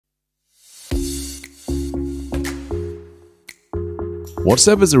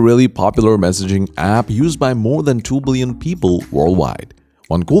WhatsApp is a really popular messaging app used by more than 2 billion people worldwide.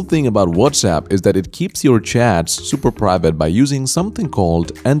 One cool thing about WhatsApp is that it keeps your chats super private by using something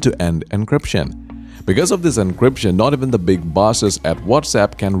called end-to-end encryption. Because of this encryption, not even the big bosses at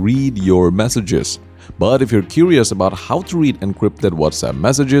WhatsApp can read your messages. But if you're curious about how to read encrypted WhatsApp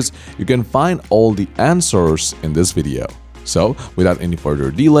messages, you can find all the answers in this video. So, without any further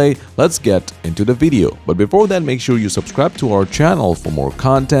delay, let's get into the video. But before that, make sure you subscribe to our channel for more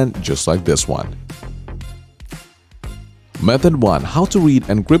content just like this one. Method 1. How to read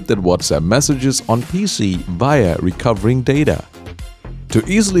encrypted WhatsApp messages on PC via recovering data. To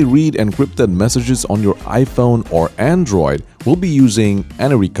easily read encrypted messages on your iPhone or Android, we'll be using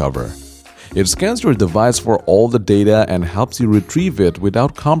AnyRecover. It scans your device for all the data and helps you retrieve it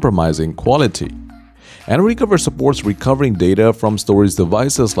without compromising quality. AnyRecover supports recovering data from storage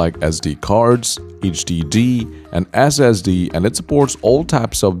devices like SD cards, HDD, and SSD, and it supports all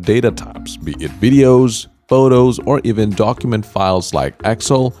types of data types, be it videos, photos, or even document files like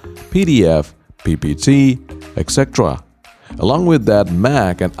Excel, PDF, PPT, etc. Along with that,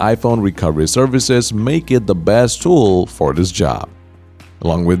 Mac and iPhone recovery services make it the best tool for this job.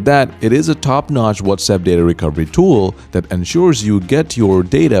 Along with that, it is a top-notch WhatsApp data recovery tool that ensures you get your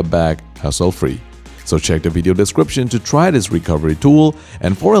data back hassle-free. So check the video description to try this recovery tool,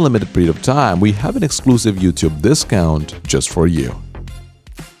 and for a limited period of time, we have an exclusive YouTube discount just for you.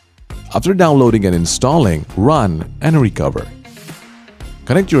 After downloading and installing, run AnyRecover.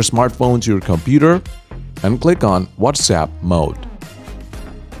 Connect your smartphone to your computer and click on WhatsApp mode.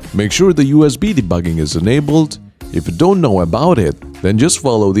 Make sure the USB debugging is enabled. If you don't know about it, then just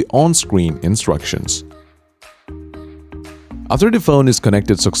follow the on-screen instructions. After the phone is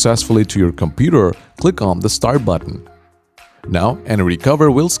connected successfully to your computer, click on the Start button. Now,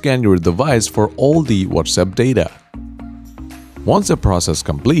 AnyRecover will scan your device for all the WhatsApp data. Once the process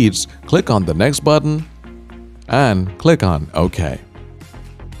completes, click on the Next button and click on OK.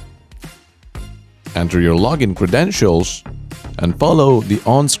 Enter your login credentials and follow the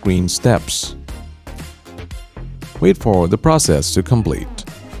on-screen steps. Wait for the process to complete.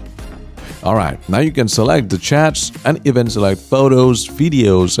 Alright, now you can select the chats and even select photos,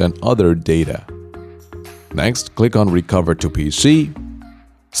 videos, and other data. Next, click on Recover to PC.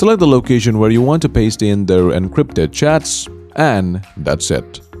 Select the location where you want to paste in their encrypted chats, and that's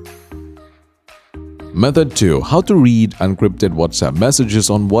it. Method 2. How to read encrypted WhatsApp messages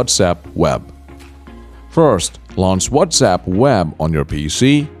on WhatsApp Web. First, launch WhatsApp Web on your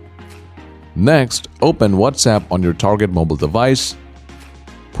PC. Next, open WhatsApp on your target mobile device.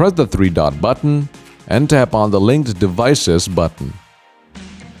 Press the three-dot button and tap on the Linked Devices button.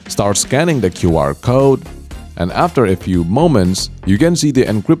 Start scanning the QR code, and after a few moments, you can see the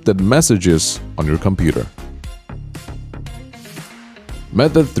encrypted messages on your computer.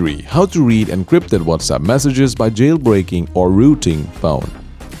 Method 3. How to read encrypted WhatsApp messages by jailbreaking or rooting phone.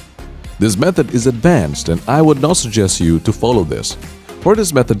 This method is advanced, and I would not suggest you to follow this. For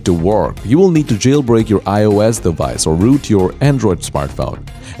this method to work, you will need to jailbreak your iOS device or root your Android smartphone.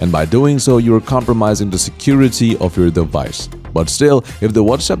 And by doing so, you are compromising the security of your device. But still, if the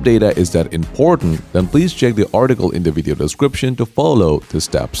WhatsApp data is that important, then please check the article in the video description to follow the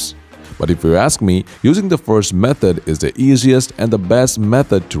steps. But if you ask me, using the first method is the easiest and the best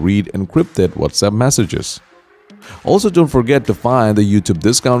method to read encrypted WhatsApp messages. Also, don't forget to find the YouTube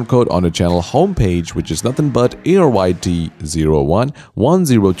discount code on the channel homepage, which is nothing but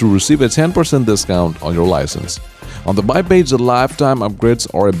ARYT0110 to receive a 10% discount on your license. On the buy page, the lifetime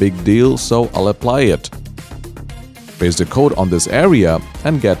upgrades are a big deal, so I'll apply it. Paste the code on this area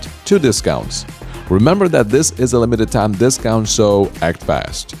and get 2 discounts. Remember that this is a limited time discount, so act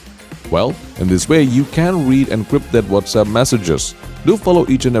fast. Well, in this way, you can read encrypted WhatsApp messages. Do follow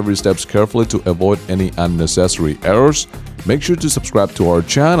each and every steps carefully to avoid any unnecessary errors. Make sure to subscribe to our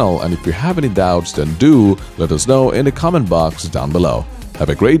channel, and if you have any doubts, then do let us know in the comment box down below. Have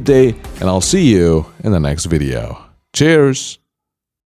a great day, and I'll see you in the next video. Cheers!